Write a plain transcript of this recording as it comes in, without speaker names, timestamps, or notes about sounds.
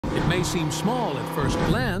may seem small at first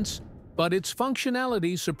glance, but its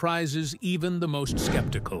functionality surprises even the most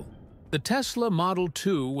skeptical. The Tesla Model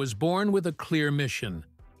 2 was born with a clear mission: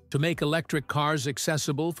 to make electric cars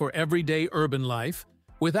accessible for everyday urban life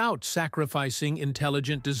without sacrificing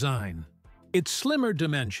intelligent design. Its slimmer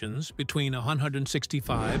dimensions, between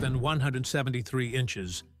 165 and 173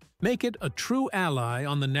 inches, make it a true ally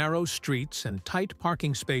on the narrow streets and tight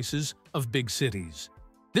parking spaces of big cities.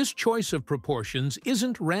 This choice of proportions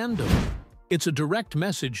isn't random. It's a direct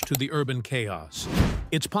message to the urban chaos.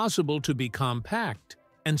 It's possible to be compact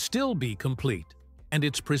and still be complete. And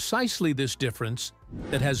it's precisely this difference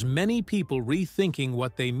that has many people rethinking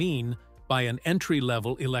what they mean by an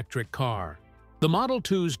entry-level electric car. The Model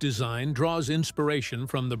 2's design draws inspiration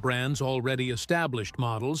from the brand's already established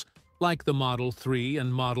models, like the Model 3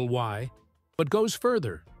 and Model Y, but goes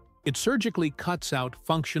further. It surgically cuts out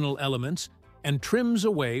functional elements and trims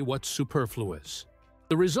away what's superfluous.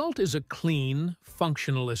 The result is a clean,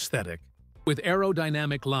 functional aesthetic, with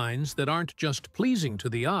aerodynamic lines that aren't just pleasing to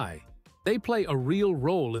the eye. They play a real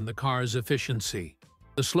role in the car's efficiency.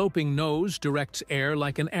 The sloping nose directs air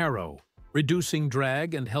like an arrow, reducing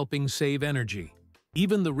drag and helping save energy.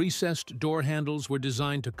 Even the recessed door handles were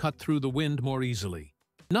designed to cut through the wind more easily.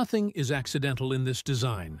 Nothing is accidental in this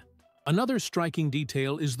design. Another striking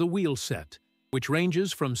detail is the wheel set, which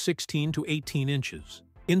ranges from 16 to 18 inches.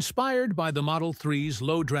 Inspired by the Model 3's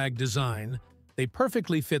low-drag design, they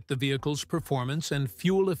perfectly fit the vehicle's performance and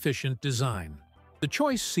fuel-efficient design. The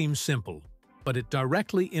choice seems simple, but it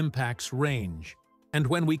directly impacts range. And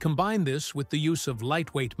when we combine this with the use of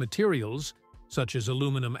lightweight materials, such as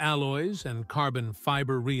aluminum alloys and carbon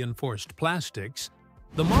fiber-reinforced plastics,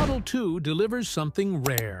 the Model 2 delivers something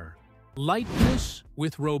rare: lightness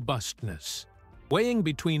with robustness. Weighing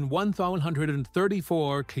between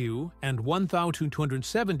 1,134 kg and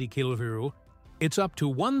 1,270 kg, it's up to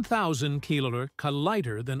 1,000 kg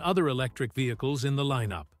lighter than other electric vehicles in the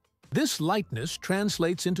lineup. This lightness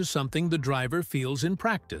translates into something the driver feels in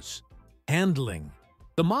practice: handling.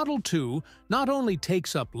 The Model 2 not only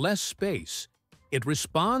takes up less space, it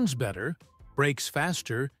responds better, brakes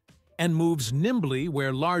faster, and moves nimbly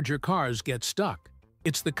where larger cars get stuck.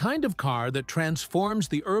 It's the kind of car that transforms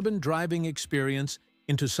the urban driving experience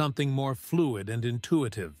into something more fluid and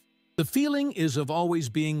intuitive. The feeling is of always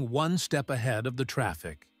being one step ahead of the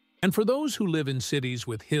traffic. And for those who live in cities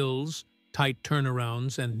with hills, tight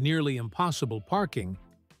turnarounds, and nearly impossible parking,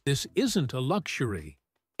 this isn't a luxury.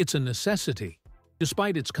 It's a necessity.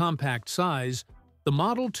 Despite its compact size, the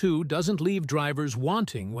Model 2 doesn't leave drivers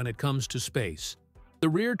wanting when it comes to space. The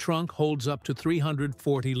rear trunk holds up to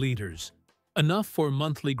 340 liters, enough for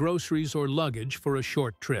monthly groceries or luggage for a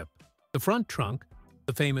short trip. The front trunk,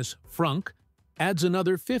 the famous frunk, adds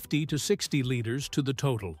another 50 to 60 liters to the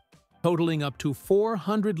total, totaling up to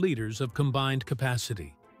 400 liters of combined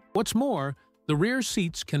capacity. What's more, the rear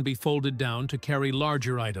seats can be folded down to carry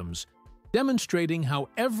larger items, demonstrating how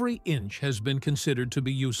every inch has been considered to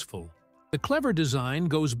be useful. The clever design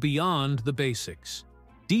goes beyond the basics.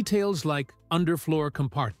 Details like underfloor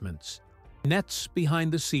compartments, nets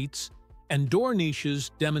behind the seats, and door niches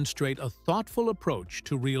demonstrate a thoughtful approach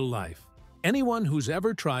to real life. Anyone who's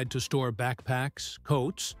ever tried to store backpacks,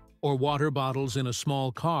 coats, or water bottles in a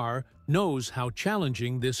small car knows how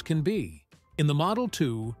challenging this can be. In the Model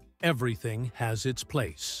 2, everything has its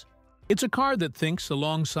place. It's a car that thinks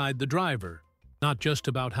alongside the driver, not just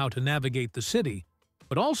about how to navigate the city,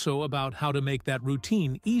 but also about how to make that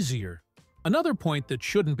routine easier. Another point that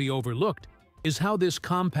shouldn't be overlooked is how this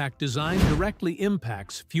compact design directly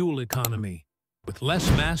impacts fuel economy. With less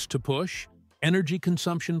mass to push, energy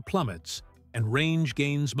consumption plummets, and range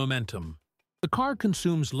gains momentum. The car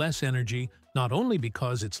consumes less energy not only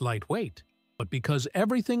because it's lightweight, but because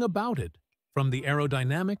everything about it, from the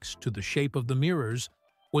aerodynamics to the shape of the mirrors,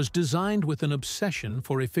 was designed with an obsession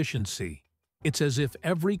for efficiency. It's as if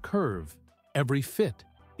every curve, every fit,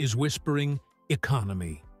 is whispering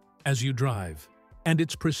economy as you drive. And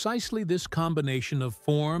it's precisely this combination of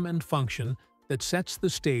form and function that sets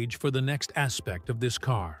the stage for the next aspect of this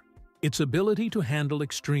car: its ability to handle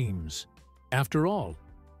extremes. After all,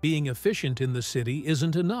 being efficient in the city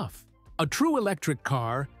isn't enough. A true electric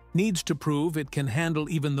car needs to prove it can handle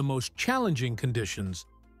even the most challenging conditions,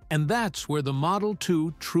 and that's where the Model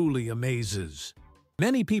 2 truly amazes.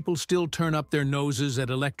 Many people still turn up their noses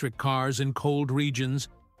at electric cars in cold regions,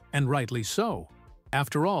 and rightly so.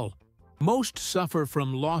 After all, most suffer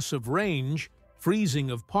from loss of range,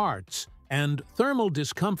 freezing of parts, and thermal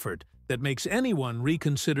discomfort that makes anyone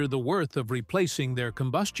reconsider the worth of replacing their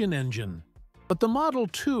combustion engine. But the Model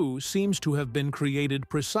 2 seems to have been created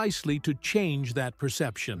precisely to change that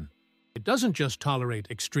perception. It doesn't just tolerate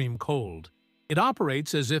extreme cold. It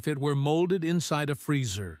operates as if it were molded inside a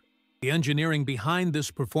freezer. The engineering behind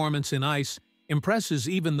this performance in ice impresses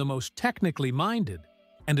even the most technically minded,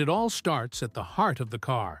 and it all starts at the heart of the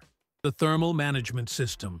car, the thermal management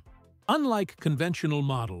system. Unlike conventional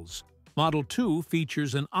models, Model 2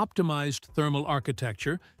 features an optimized thermal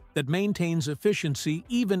architecture that maintains efficiency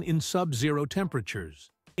even in sub-zero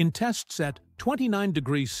temperatures. In tests at 29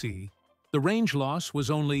 degrees C, the range loss was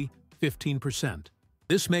only 15%.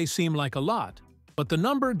 This may seem like a lot, but the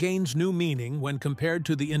number gains new meaning when compared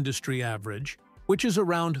to the industry average, which is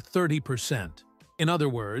around 30%. In other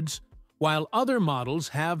words, while other models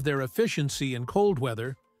have their efficiency in cold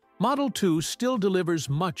weather, Model 2 still delivers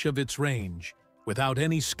much of its range, without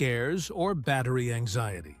any scares or battery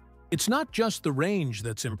anxiety. It's not just the range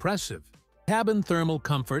that's impressive. Cabin thermal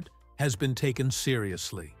comfort has been taken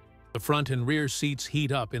seriously. The front and rear seats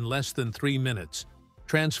heat up in less than 3 minutes,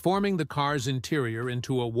 transforming the car's interior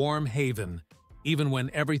into a warm haven, even when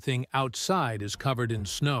everything outside is covered in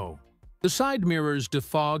snow. The side mirrors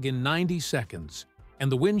defog in 90 seconds,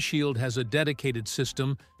 and the windshield has a dedicated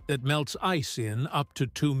system that melts ice in up to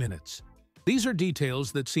 2 minutes. These are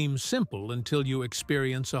details that seem simple until you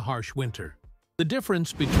experience a harsh winter. The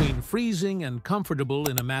difference between freezing and comfortable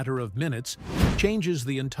in a matter of minutes changes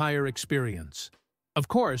the entire experience. Of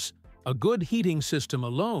course, a good heating system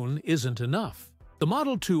alone isn't enough. The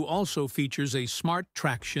Model 2 also features a smart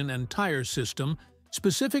traction and tire system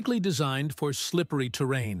specifically designed for slippery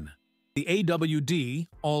terrain. The AWD,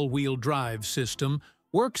 all-wheel drive system,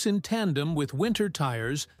 works in tandem with winter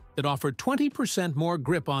tires that offer 20% more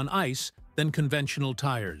grip on ice than conventional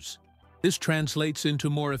tires. This translates into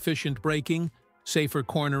more efficient braking, safer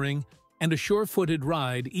cornering, and a sure-footed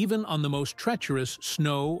ride even on the most treacherous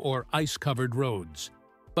snow or ice-covered roads.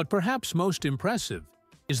 But perhaps most impressive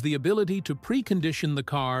is the ability to precondition the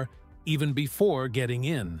car even before getting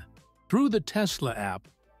in. Through the Tesla app,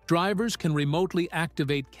 drivers can remotely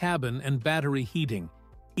activate cabin and battery heating,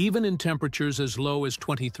 even in temperatures as low as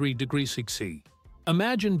 23 degrees C.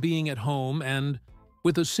 Imagine being at home and,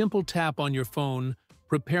 with a simple tap on your phone,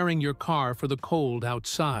 preparing your car for the cold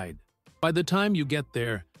outside. By the time you get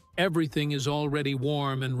there, everything is already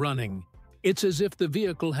warm and running. It's as if the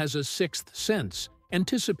vehicle has a sixth sense,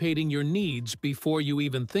 anticipating your needs before you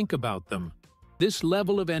even think about them. This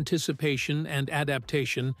level of anticipation and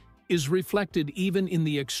adaptation is reflected even in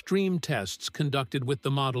the extreme tests conducted with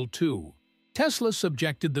the Model 2. Tesla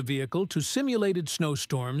subjected the vehicle to simulated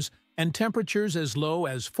snowstorms and temperatures as low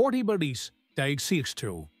as 40 degrees Celsius.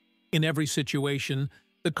 In every situation,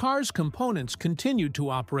 the car's components continued to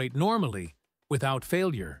operate normally, without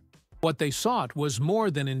failure. What they sought was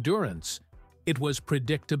more than endurance. It was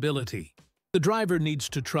predictability. The driver needs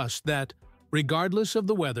to trust that, regardless of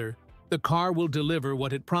the weather, the car will deliver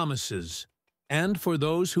what it promises. And for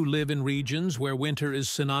those who live in regions where winter is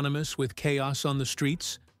synonymous with chaos on the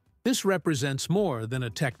streets, this represents more than a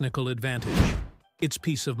technical advantage. It's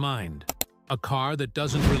peace of mind. A car that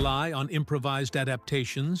doesn't rely on improvised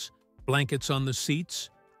adaptations, blankets on the seats,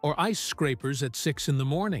 or ice scrapers at 6 in the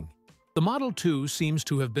morning. The Model 2 seems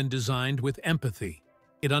to have been designed with empathy.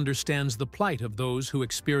 It understands the plight of those who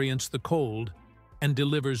experience the cold and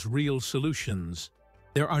delivers real solutions.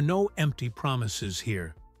 There are no empty promises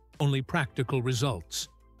here, only practical results.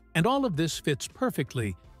 And all of this fits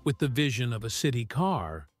perfectly with the vision of a city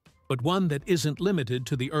car, but one that isn't limited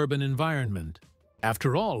to the urban environment.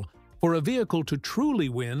 After all, for a vehicle to truly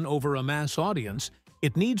win over a mass audience,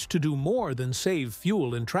 it needs to do more than save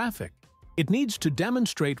fuel in traffic. It needs to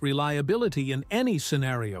demonstrate reliability in any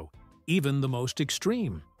scenario, even the most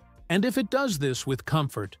extreme. And if it does this with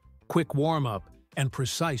comfort, quick warm-up, and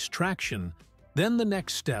precise traction, then the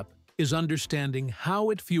next step is understanding how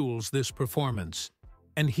it fuels this performance.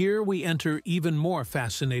 And here we enter even more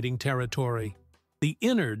fascinating territory: the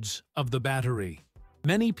innards of the battery.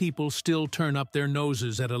 Many people still turn up their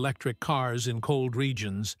noses at electric cars in cold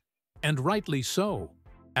regions, and rightly so.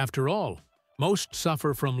 After all, most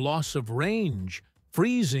suffer from loss of range,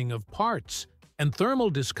 freezing of parts, and thermal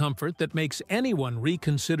discomfort that makes anyone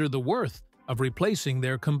reconsider the worth of replacing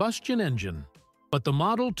their combustion engine. But the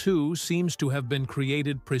Model 2 seems to have been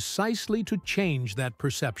created precisely to change that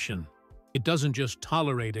perception. It doesn't just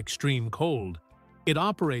tolerate extreme cold. It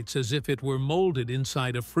operates as if it were molded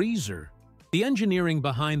inside a freezer. The engineering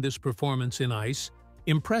behind this performance in ice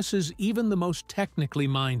impresses even the most technically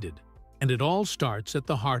minded, and it all starts at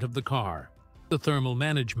the heart of the car, the thermal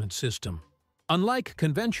management system. Unlike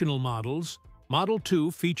conventional models, Model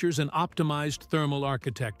 2 features an optimized thermal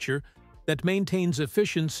architecture that maintains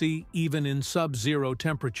efficiency even in sub-zero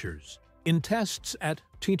temperatures. In tests at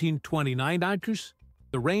 29 degrees,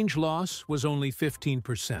 The range loss was only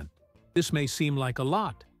 15%. This may seem like a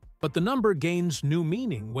lot, but the number gains new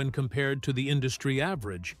meaning when compared to the industry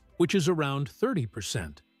average, which is around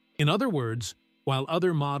 30%. In other words, while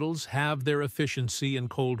other models have their efficiency in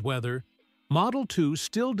cold weather, Model 2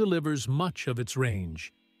 still delivers much of its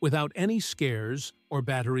range, without any scares or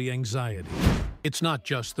battery anxiety. It's not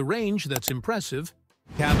just the range that's impressive.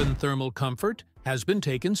 Cabin thermal comfort has been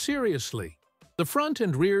taken seriously. The front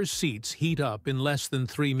and rear seats heat up in less than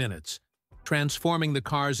 3 minutes, transforming the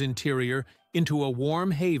car's interior into a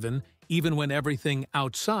warm haven even when everything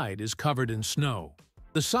outside is covered in snow.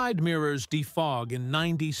 The side mirrors defog in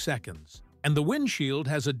 90 seconds, and the windshield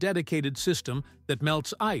has a dedicated system that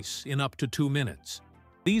melts ice in up to 2 minutes.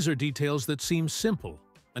 These are details that seem simple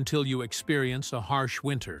until you experience a harsh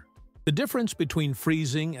winter. The difference between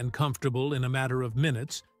freezing and comfortable in a matter of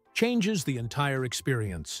minutes changes the entire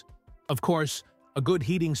experience. Of course, a good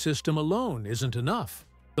heating system alone isn't enough.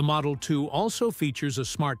 The Model 2 also features a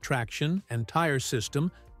smart traction and tire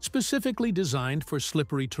system specifically designed for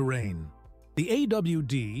slippery terrain. The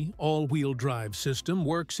AWD all-wheel drive system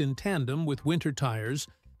works in tandem with winter tires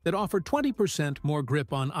that offer 20% more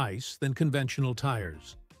grip on ice than conventional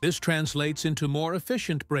tires. This translates into more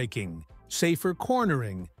efficient braking, safer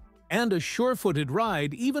cornering, and a sure-footed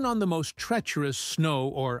ride even on the most treacherous snow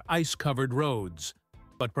or ice-covered roads.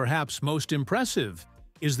 But perhaps most impressive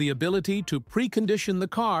is the ability to precondition the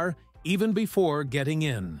car even before getting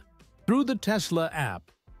in. Through the Tesla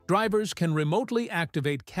app, drivers can remotely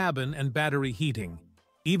activate cabin and battery heating,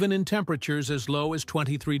 even in temperatures as low as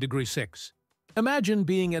 23 degrees Celsius. Imagine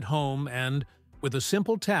being at home and, with a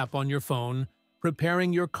simple tap on your phone,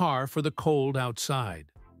 preparing your car for the cold outside.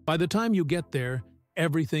 By the time you get there,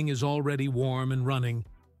 everything is already warm and running.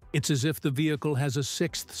 It's as if the vehicle has a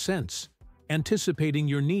sixth sense, anticipating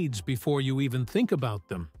your needs before you even think about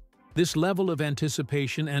them. This level of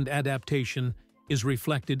anticipation and adaptation is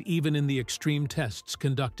reflected even in the extreme tests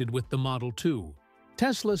conducted with the Model 2.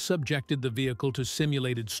 Tesla subjected the vehicle to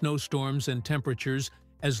simulated snowstorms and temperatures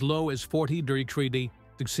as low as 40 degrees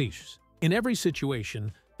Celsius. In every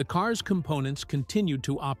situation, the car's components continued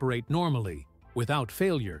to operate normally, without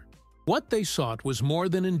failure. What they sought was more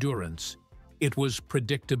than endurance. It was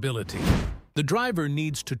predictability. The driver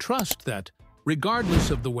needs to trust that,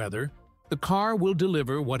 regardless of the weather, the car will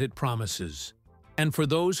deliver what it promises. And for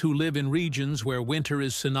those who live in regions where winter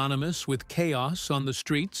is synonymous with chaos on the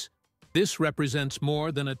streets, this represents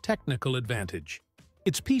more than a technical advantage.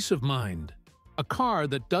 It's peace of mind. A car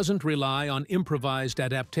that doesn't rely on improvised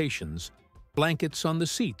adaptations, blankets on the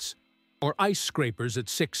seats, or ice scrapers at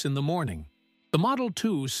 6 in the morning. The Model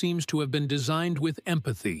 2 seems to have been designed with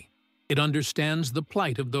empathy. It understands the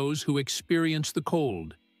plight of those who experience the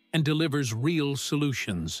cold and delivers real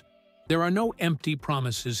solutions. There are no empty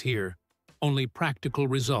promises here, only practical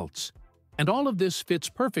results. And all of this fits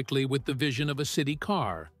perfectly with the vision of a city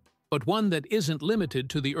car, but one that isn't limited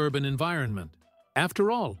to the urban environment.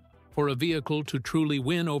 After all, for a vehicle to truly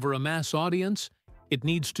win over a mass audience, it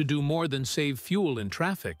needs to do more than save fuel in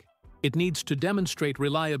traffic. It needs to demonstrate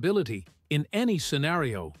reliability in any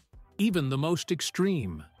scenario, even the most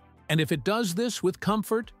extreme. And if it does this with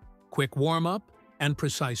comfort, quick warm-up, and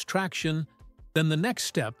precise traction, then the next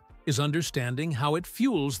step is understanding how it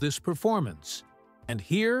fuels this performance. And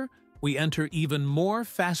here, we enter even more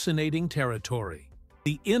fascinating territory: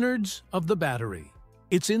 the innards of the battery.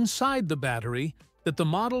 It's inside the battery that the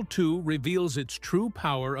Model 2 reveals its true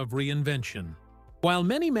power of reinvention. While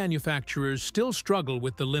many manufacturers still struggle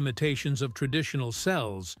with the limitations of traditional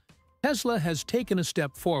cells, Tesla has taken a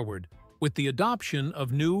step forward with the adoption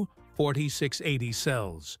of new 4680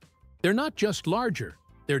 cells. They're not just larger,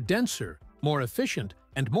 they're denser, more efficient,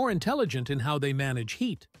 and more intelligent in how they manage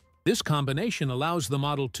heat. This combination allows the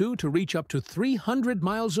Model 2 to reach up to 300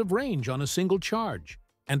 miles of range on a single charge.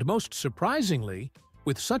 And most surprisingly,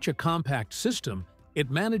 with such a compact system, it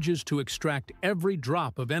manages to extract every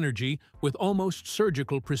drop of energy with almost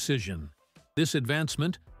surgical precision. This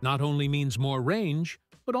advancement not only means more range,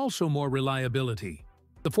 but also more reliability.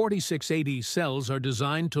 The 4680 cells are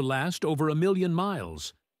designed to last over 1 million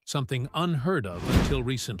miles, something unheard of until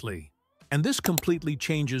recently. And this completely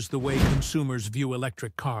changes the way consumers view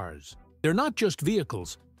electric cars. They're not just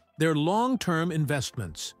vehicles, they're long-term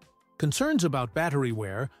investments. Concerns about battery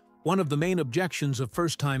wear, one of the main objections of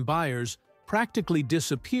first-time buyers, practically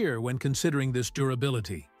disappear when considering this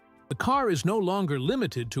durability. The car is no longer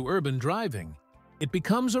limited to urban driving. It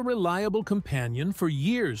becomes a reliable companion for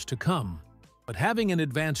years to come. But having an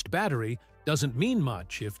advanced battery doesn't mean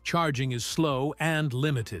much if charging is slow and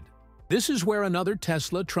limited. This is where another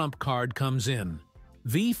Tesla trump card comes in: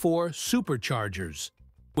 V4 Superchargers.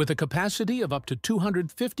 With a capacity of up to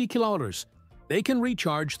 250 kilometers, they can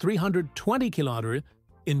recharge 320 kilometers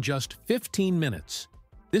in just 15 minutes.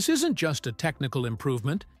 This isn't just a technical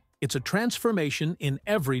improvement, it's a transformation in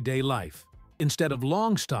everyday life. Instead of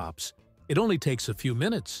long stops, it only takes a few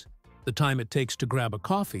minutes, the time it takes to grab a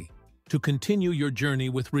coffee, to continue your journey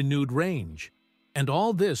with renewed range. And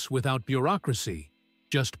all this without bureaucracy.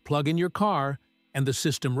 Just plug in your car, and the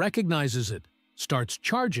system recognizes it, starts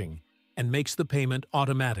charging, and makes the payment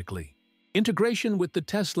automatically. Integration with the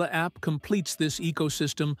Tesla app completes this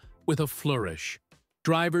ecosystem with a flourish.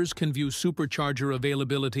 Drivers can view supercharger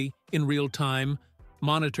availability in real time,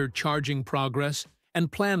 monitor charging progress,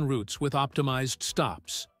 and plan routes with optimized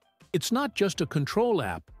stops. It's not just a control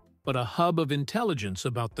app, but a hub of intelligence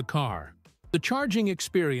about the car. The charging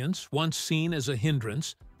experience, once seen as a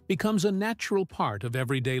hindrance, becomes a natural part of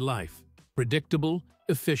everyday life, predictable,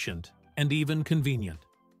 efficient, and even convenient.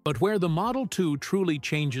 But where the Model 2 truly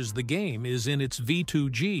changes the game is in its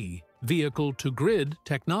V2G, vehicle-to-grid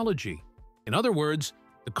technology. In other words,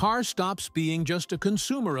 the car stops being just a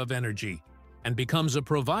consumer of energy and becomes a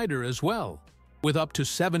provider as well. With up to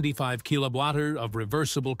 75 kilowatt of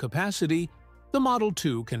reversible capacity, the Model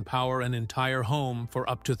 2 can power an entire home for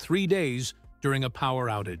up to 3 days during a power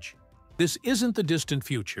outage. This isn't the distant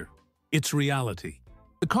future, it's reality.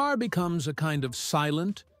 The car becomes a kind of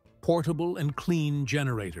silent, portable, and clean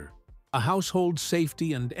generator, a household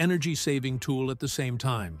safety and energy-saving tool at the same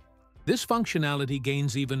time. This functionality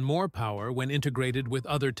gains even more power when integrated with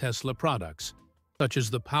other Tesla products, such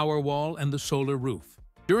as the Powerwall and the solar roof.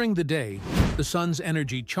 During the day, the sun's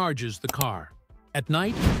energy charges the car. At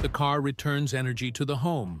night, the car returns energy to the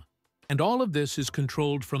home. And all of this is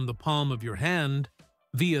controlled from the palm of your hand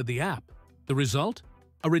via the app. The result?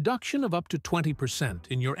 A reduction of up to 20%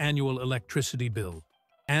 in your annual electricity bill.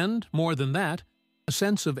 And, more than that, a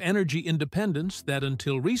sense of energy independence that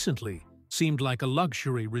until recently seemed like a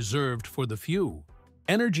luxury reserved for the few.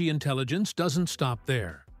 Energy intelligence doesn't stop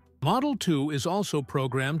there. Model 2 is also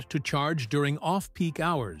programmed to charge during off-peak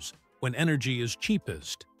hours, when energy is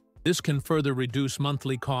cheapest. This can further reduce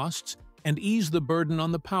monthly costs and ease the burden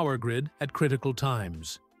on the power grid at critical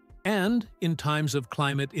times. And, in times of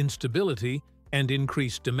climate instability and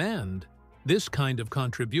increased demand, this kind of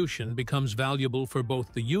contribution becomes valuable for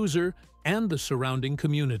both the user and the surrounding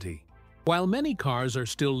community. While many cars are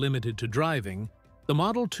still limited to driving, the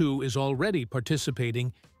Model 2 is already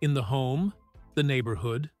participating in the home, the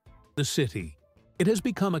neighborhood, the city. It has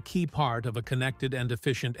become a key part of a connected and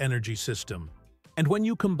efficient energy system. And when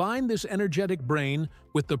you combine this energetic brain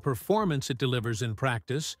with the performance it delivers in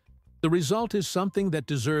practice, the result is something that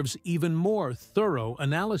deserves even more thorough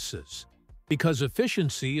analysis. Because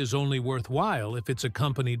efficiency is only worthwhile if it's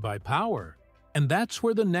accompanied by power. And that's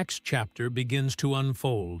where the next chapter begins to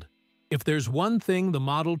unfold. If there's one thing the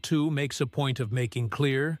Model 2 makes a point of making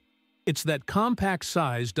clear, it's that compact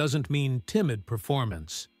size doesn't mean timid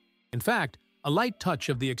performance. In fact, a light touch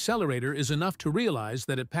of the accelerator is enough to realize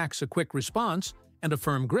that it packs a quick response and a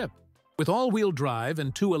firm grip. With all-wheel drive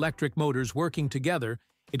and 2 electric motors working together,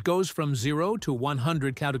 it goes from 0 to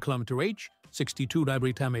 100 km/h, 62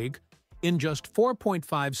 km/h, in just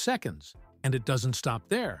 4.5 seconds, and it doesn't stop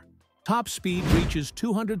there. Top speed reaches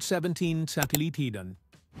 217 satellitiden,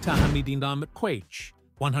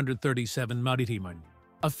 137 maritiman,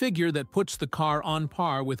 a figure that puts the car on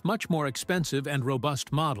par with much more expensive and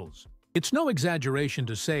robust models. It's no exaggeration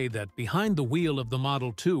to say that behind the wheel of the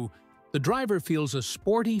Model 2, the driver feels a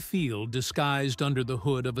sporty feel disguised under the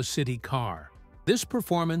hood of a city car. This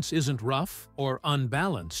performance isn't rough or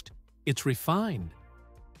unbalanced, it's refined.